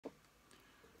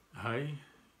Hi,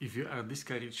 if you are a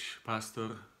discouraged pastor,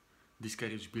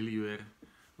 discouraged believer,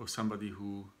 or somebody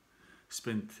who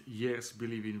spent years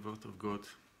believing Word of God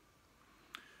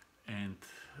and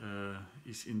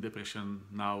is in depression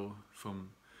now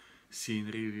from seeing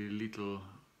really little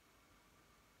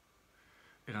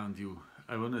around you,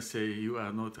 I want to say you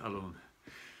are not alone.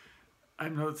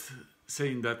 I'm not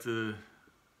saying that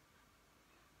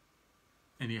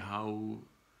anyhow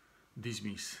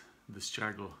dismiss the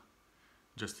struggle,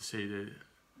 just to say that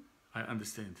I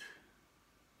understand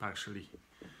partially,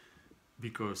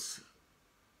 because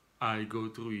I go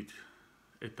through it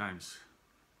at times.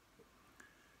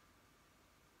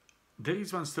 There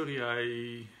is one story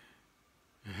I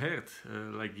heard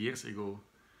like years ago.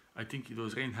 I think it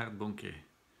was Reinhard Bonke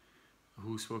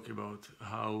who spoke about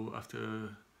how after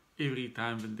every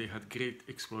time when they had great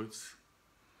exploits,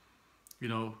 you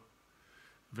know,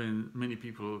 when many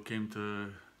people came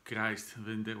to Christ,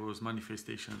 when there was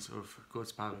manifestations of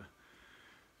God's power,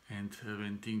 and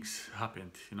when things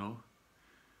happened, you know,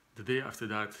 the day after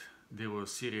that there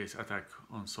was serious attack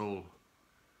on soul,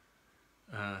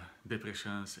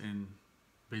 depressions, and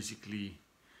basically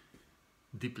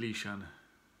depletion,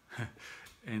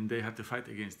 and they had to fight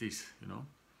against this, you know.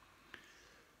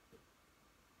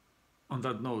 On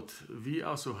that note, we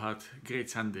also had great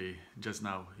Sunday just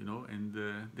now, you know, and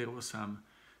there was some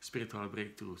spiritual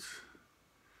breakthroughs.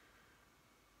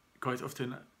 Quite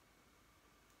often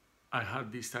I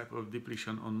had this type of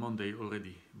depletion on Monday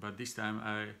already, but this time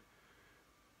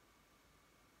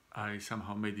I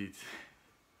somehow made it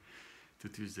to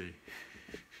Tuesday.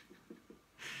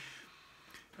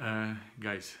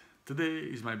 Guys, today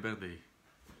is my birthday.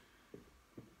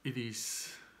 It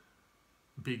is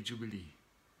big jubilee,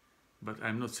 but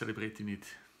I'm not celebrating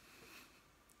it.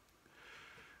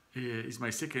 It's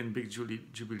my second big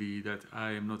jubilee that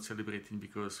I am not celebrating,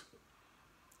 because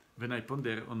when I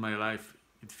ponder on my life,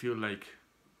 it feels like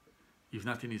if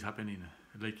nothing is happening,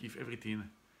 like if everything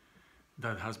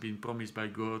that has been promised by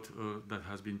God or that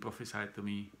has been prophesied to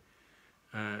me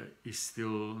is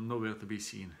still nowhere to be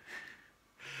seen.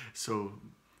 So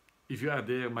if you are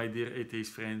there, my dear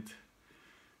atheist friend,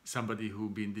 somebody who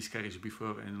been discouraged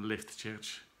before and left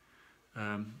church,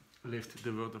 left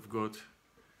the Word of God,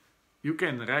 you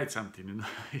can write something, you know.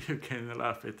 You can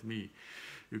laugh at me,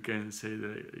 you can say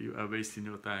that you are wasting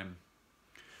your time.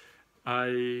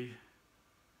 I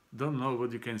don't know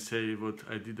what you can say what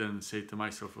I didn't say to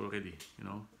myself already, you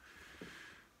know.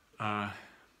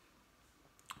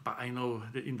 But I know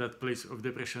that in that place of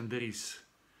depression there is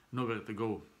nowhere to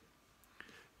go.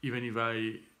 Even if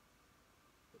I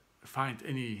find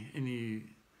any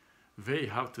way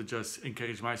how to just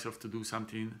encourage myself to do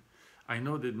something, I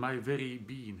know that my very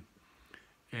being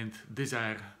and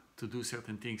desire to do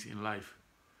certain things in life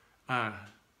are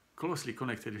closely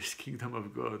connected with Kingdom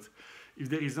of God. If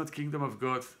there is not Kingdom of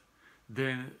God,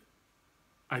 then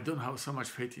I don't have so much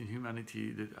faith in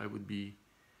humanity that I would be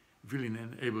willing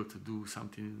and able to do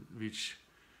something which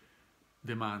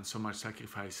demands so much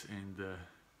sacrifice and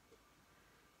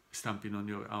stamping on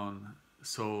your own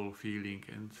soul, feeling,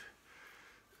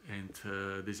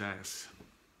 and desires.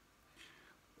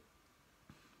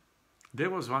 There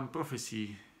was one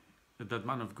prophecy that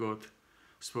man of God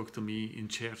spoke to me in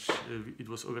church. It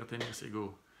was over 10 years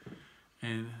ago,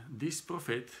 and this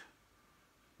prophet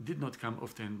did not come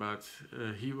often, but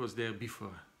he was there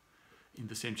before in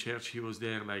the same church. He was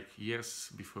there like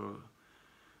years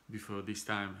before this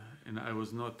time, and I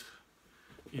was not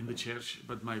in the church,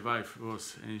 but my wife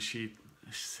was, and she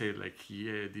said like,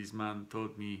 yeah, this man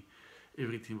told me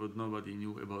everything what nobody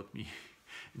knew about me.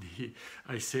 And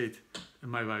I said,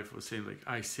 and my wife was saying like,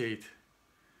 I said,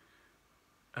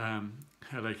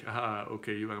 like,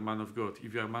 okay, you are a man of God.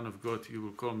 If you are a man of God, you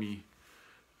will call me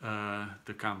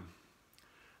to come.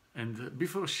 And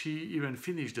before she even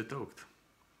finished the talk,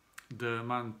 the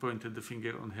man pointed the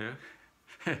finger on her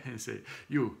and said,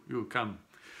 you come.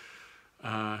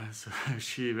 So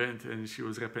she went, and she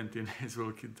was repenting and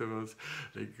walking towards,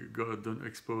 like, God, don't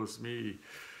expose me.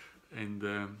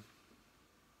 And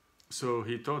so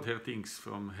he taught her things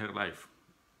from her life.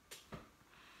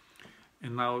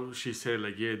 And now she said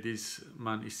like, yeah, this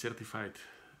man is certified.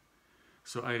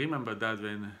 So I remember that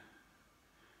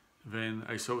when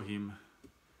I saw him,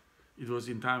 it was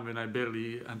in time when I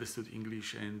barely understood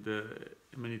English, and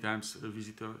many times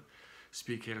visitor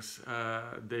speakers,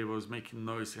 they was making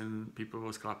noise and people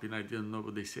was clapping. I didn't know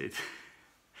what they said.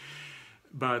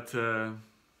 But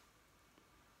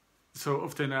so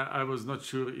often I was not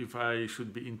sure if I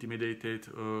should be intimidated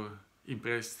or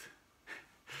impressed.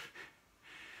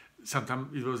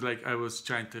 Sometimes it was like I was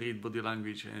trying to read body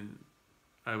language and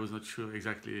I was not sure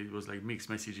exactly. It was like mixed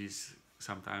messages.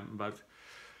 sometime. But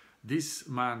this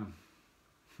man,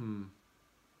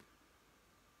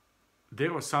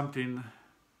 there was something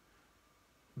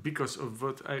because of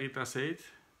what Arita said,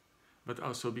 but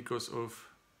also because of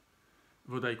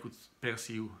what I could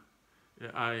perceive.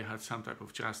 I had some type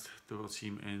of trust towards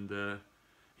him, and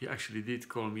he actually did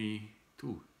call me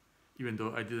too, even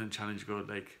though I didn't challenge God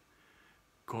like,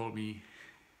 call me.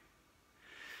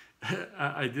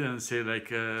 I didn't say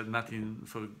like nothing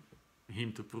for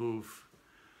him to prove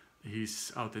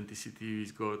his authenticity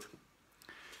with God.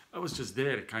 I was just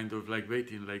there, kind of like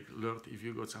waiting, like, Lord, if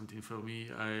you got something for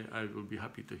me, I will be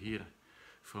happy to hear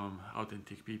from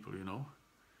authentic people, you know,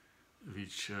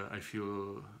 which I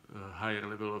feel a higher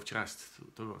level of trust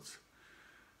towards.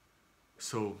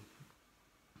 So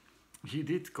he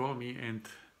did call me, and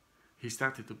he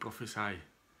started to prophesy,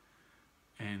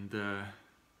 and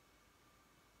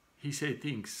he said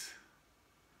things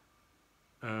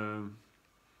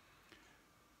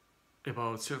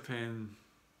about certain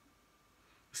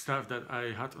stuff that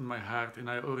I had on my heart, and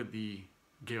I already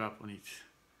gave up on it.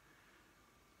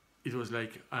 It was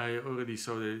like I already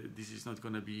saw that this is not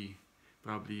gonna be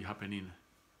probably happening.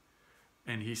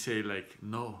 And he said like,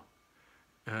 no,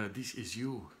 this is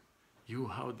you. You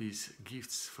have these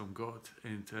gifts from God,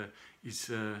 and it's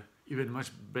even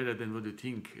much better than what you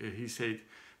think. He said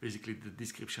basically the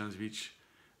descriptions which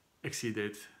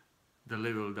exceeded the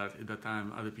level that at that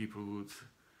time other people would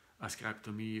ascribe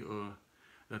to me, or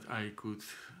that I could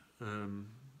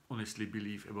honestly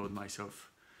believe about myself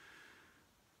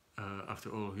after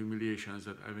all humiliations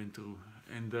that I went through.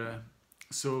 And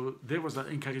so there was that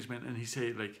encouragement, and he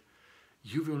said like,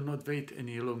 you will not wait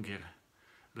any longer,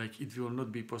 like it will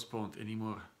not be postponed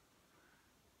anymore.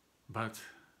 But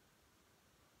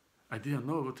I didn't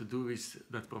know what to do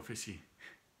with that prophecy.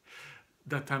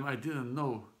 That time I didn't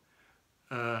know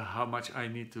how much I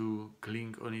need to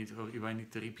cling on it, or if I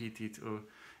need to repeat it, or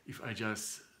if I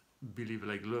just believe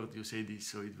like, Lord, you say this,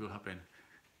 so it will happen.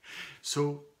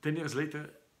 So 10 years later,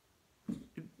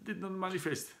 it did not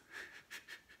manifest.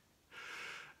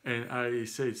 And I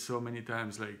said so many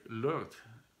times like, Lord,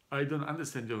 I don't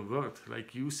understand your word.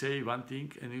 Like, you say one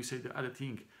thing and you say the other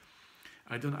thing.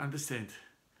 I don't understand.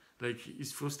 Like,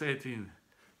 it's frustrating.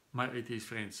 My atheist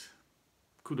friends,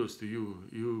 kudos to you.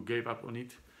 You gave up on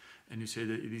it and you say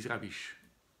that it is rubbish.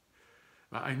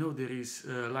 But I know there is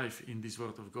life in this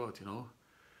word of God, you know.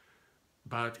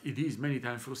 But it is many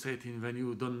times frustrating when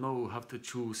you don't know how to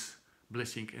choose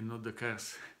blessing and not the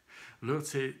curse. Lord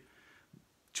said,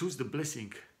 choose the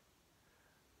blessing,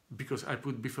 because I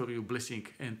put before you blessing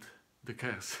and the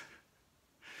curse.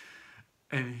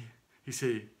 And he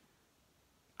said,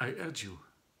 I urge you,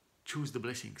 choose the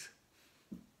blessings.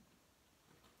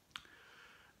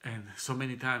 And so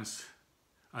many times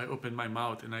I opened my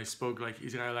mouth and I spoke like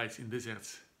Israelites in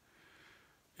deserts.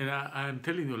 And I'm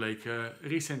telling you, like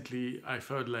recently I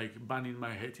felt like banging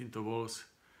my head into walls.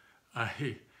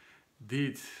 I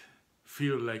did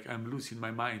feel like I'm losing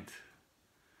my mind.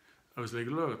 I was like,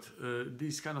 Lord,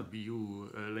 this cannot be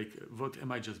you. Like, what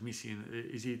am I just missing?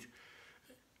 Is it?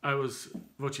 I was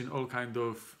watching all kind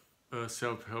of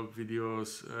self-help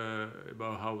videos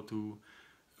about how to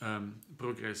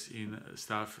progress in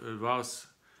stuff. Was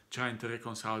trying to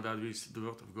reconcile that with the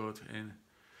Word of God, and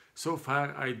so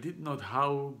far I did not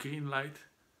have green light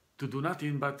to do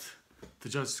nothing but to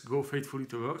just go faithfully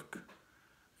to work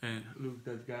and look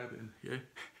that garden. Yeah,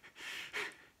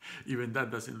 even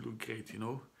that doesn't look great, you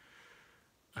know.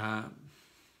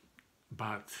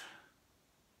 But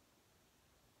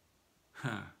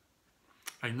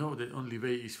I know the only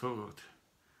way is forward.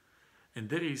 And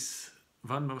there is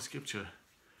one more scripture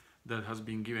that has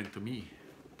been given to me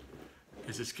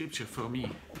as a scripture for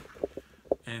me.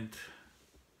 And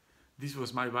this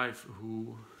was my wife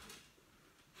who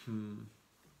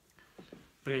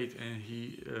prayed, and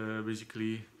he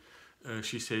basically,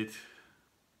 she said,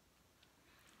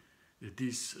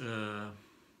 this,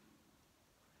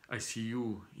 I see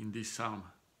you in this psalm.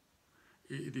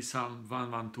 It is Psalm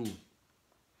 112.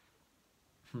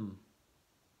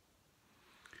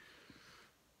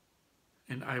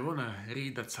 And I want to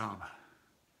read that psalm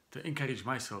to encourage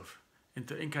myself and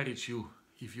to encourage you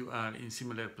if you are in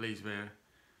similar place where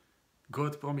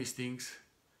God promised things,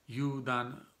 you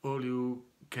done all you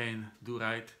can do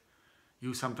right,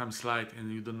 you sometimes slide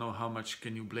and you don't know how much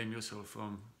can you blame yourself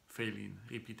from failing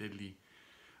repeatedly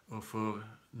or for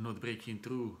not breaking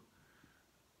through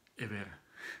ever.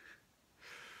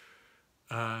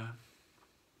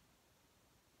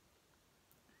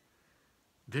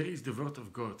 There is the Word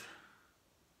of God,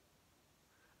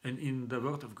 and in the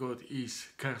Word of God is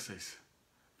curses,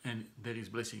 and there is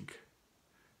blessing,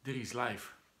 there is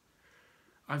life.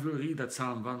 I will read that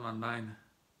Psalm 119,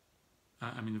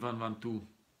 112.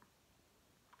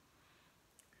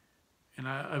 And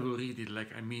I will read it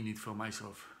like I mean it for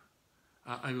myself.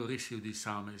 I will receive this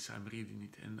psalm as I'm reading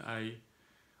it, and I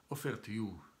offer to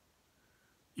you,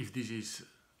 if this is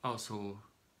also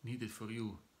needed for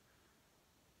you,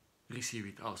 receive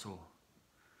it also.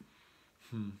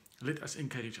 Let us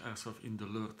encourage ourselves in the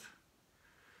Lord.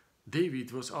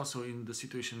 David was also in the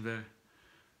situation where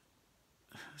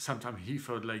sometimes he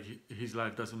felt like his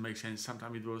life doesn't make sense.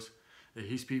 Sometimes it was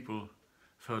his people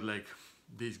felt like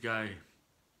this guy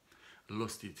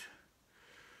lost it,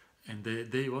 and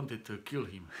they wanted to kill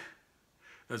him.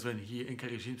 That's when he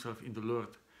encouraged himself in the Lord.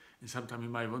 And sometimes you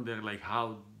might wonder, like,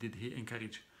 how did he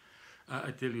encourage?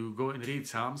 I tell you, go and read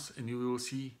Psalms, and you will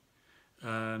see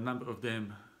a number of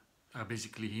them are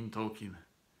basically him talking,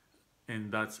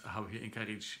 and that's how he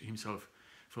encouraged himself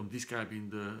from describing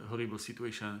the horrible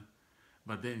situation,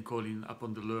 but then calling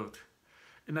upon the Lord.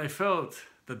 And I felt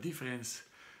the difference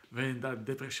when that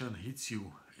depression hits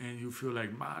you and you feel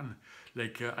like, man,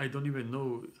 like I don't even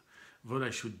know what I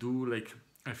should do. Like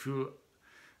I feel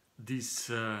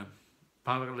this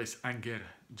powerless anger,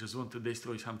 just want to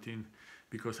destroy something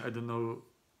because I don't know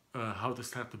how to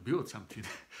start to build something.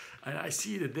 And I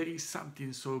see that there is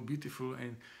something so beautiful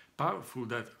and powerful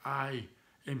that I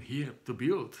am here to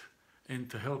build and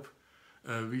to help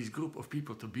this group of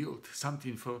people to build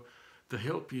something to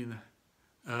help in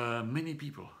many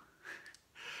people.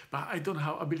 But I don't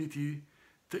have ability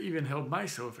to even help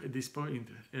myself at this point.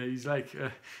 It's like,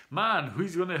 man,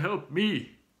 who's gonna help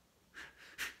me?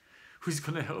 Who's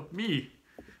gonna help me?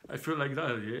 I feel like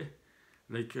that, yeah?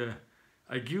 Like,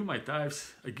 I give my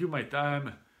tithes, I give my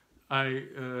time,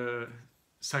 I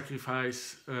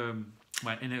sacrifice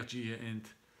my energy, and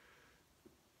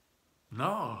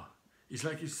no, it's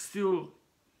like it's still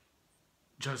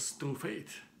just through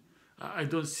faith. I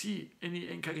don't see any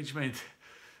encouragement.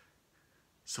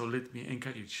 So let me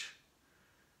encourage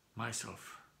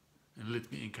myself, and let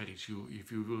me encourage you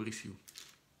if you will receive.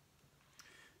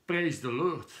 Praise the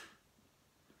Lord.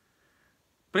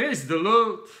 Praise the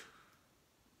Lord.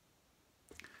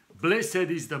 Blessed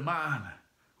is the man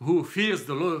who fears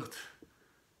the Lord.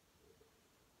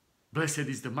 Blessed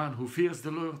is the man who fears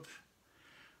the Lord,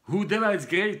 who delights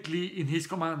greatly in his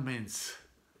commandments.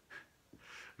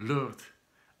 Lord,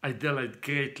 I delight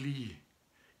greatly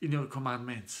in your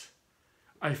commandments.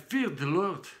 I fear the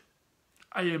Lord.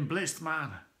 I am blessed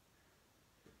man.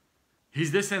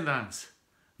 His descendants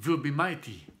will be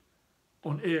mighty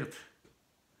on earth.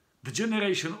 The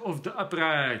generation of the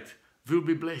upright will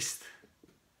be blessed.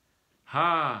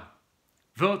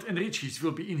 Wealth and riches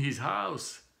will be in his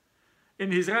house,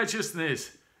 and his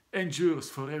righteousness endures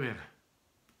forever.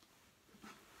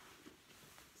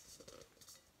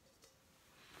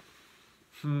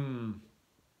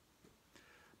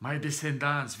 My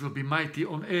descendants will be mighty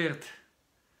on earth.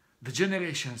 The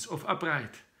generations of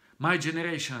upright, my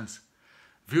generations,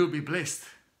 will be blessed.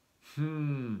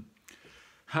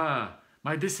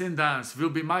 My descendants will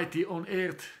be mighty on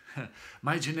earth.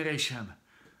 My generation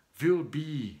will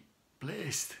be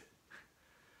blessed.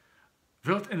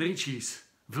 Wealth and riches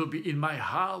will be in my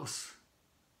house,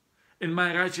 and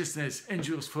my righteousness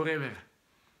endures forever.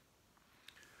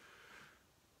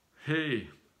 Hey,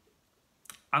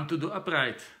 unto the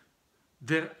upright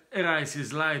there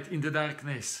arises light in the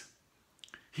darkness.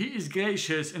 He is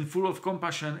gracious and full of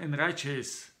compassion and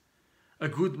righteous. A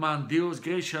good man deals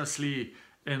graciously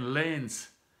and lends.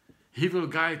 He will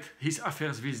guide his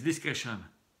affairs with discretion.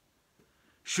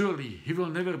 Surely he will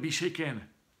never be shaken.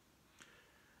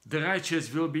 The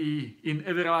righteous will be in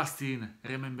everlasting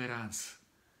remembrance.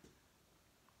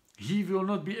 He will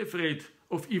not be afraid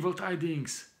of evil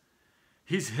tidings.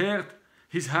 His heart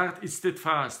is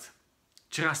steadfast,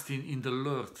 trusting in the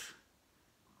Lord.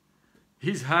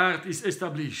 His heart is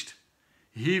established.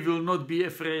 He will not be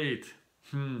afraid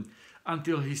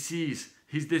until he sees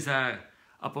his desire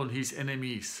upon his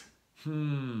enemies.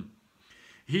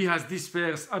 He has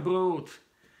dispersed abroad.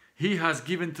 He has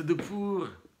given to the poor.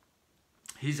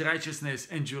 His righteousness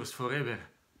endures forever.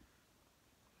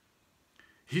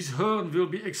 His horn will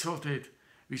be exalted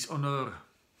with honor.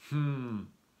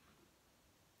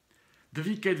 The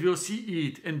wicked will see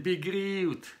it and be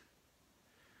grieved.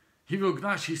 He will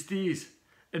gnash his teeth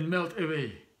and melt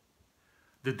away.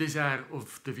 The desire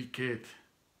of the wicked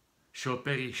shall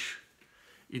perish.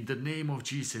 In the name of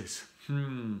Jesus.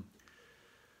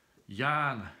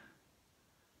 Jan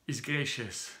is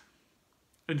gracious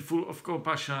and full of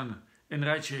compassion and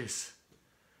righteous.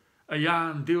 A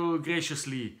Jan deals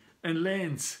graciously and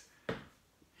lends.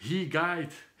 He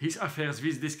guides his affairs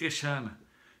with discretion.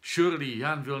 Surely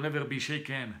Jan will never be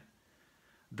shaken.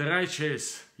 The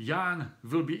righteous, Jan,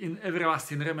 will be in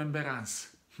everlasting remembrance.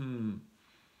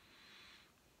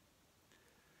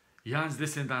 Jan's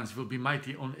descendants will be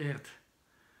mighty on earth.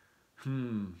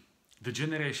 The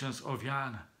generations of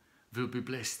Jan will be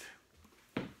blessed.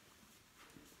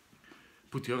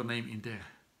 Put your name in there.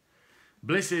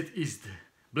 Blessed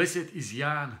is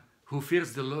Jan, who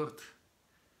fears the Lord,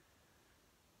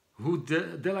 who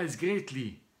delights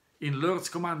greatly in Lord's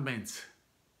commandments.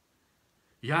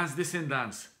 Jan's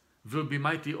descendants will be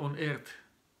mighty on earth.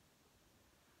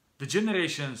 The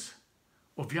generations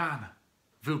of Jan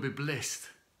will be blessed.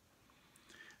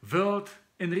 Wealth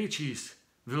and riches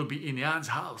will be in Jan's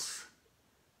house.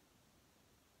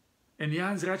 And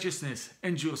Jan's righteousness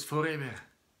endures forever.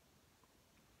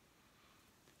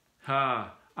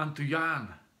 Unto Jan,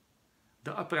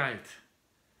 the upright,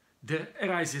 there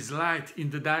arises light in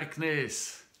the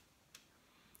darkness.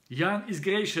 Jan is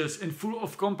gracious and full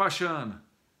of compassion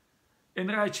and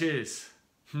righteous.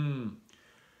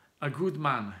 A good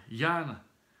man, Jan,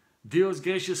 deals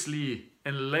graciously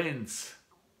and lends.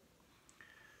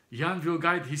 Jan will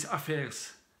guide his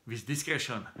affairs with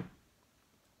discretion.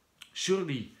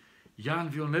 Surely,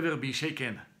 Jan will never be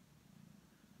shaken.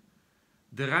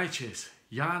 The righteous,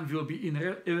 Jan will be in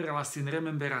everlasting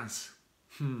remembrance.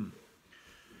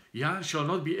 Jan shall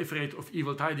not be afraid of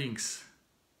evil tidings.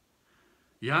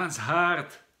 Jan's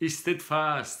heart is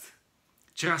steadfast,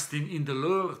 trusting in the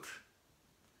Lord.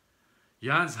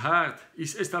 Jan's heart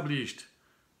is established.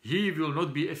 He will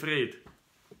not be afraid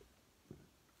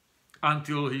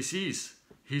until he sees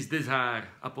his desire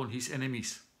upon his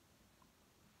enemies.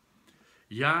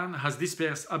 Jan has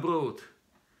dispersed abroad.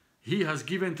 He has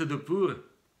given to the poor.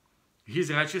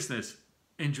 His righteousness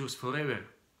endures forever.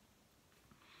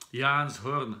 Jan's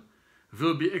horn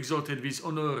will be exalted with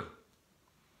honor.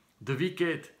 The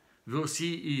wicked will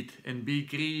see it and be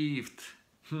grieved.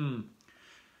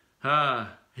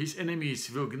 His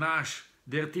enemies will gnash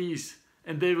their teeth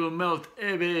and they will melt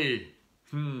away.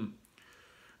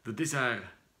 The desire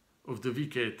of the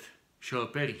wicked shall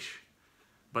perish.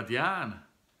 But Jan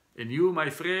and you, my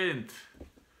friend,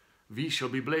 we shall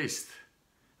be blessed.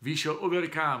 We shall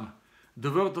overcome.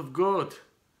 The word of God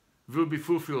will be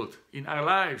fulfilled in our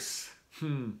lives.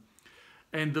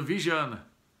 And the vision,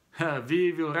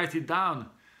 we will write it down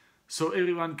so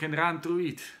everyone can run through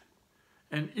it.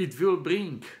 And it will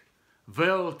bring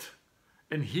wealth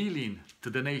and healing to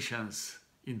the nations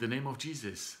in the name of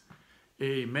Jesus.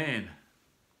 Amen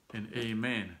and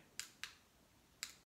amen.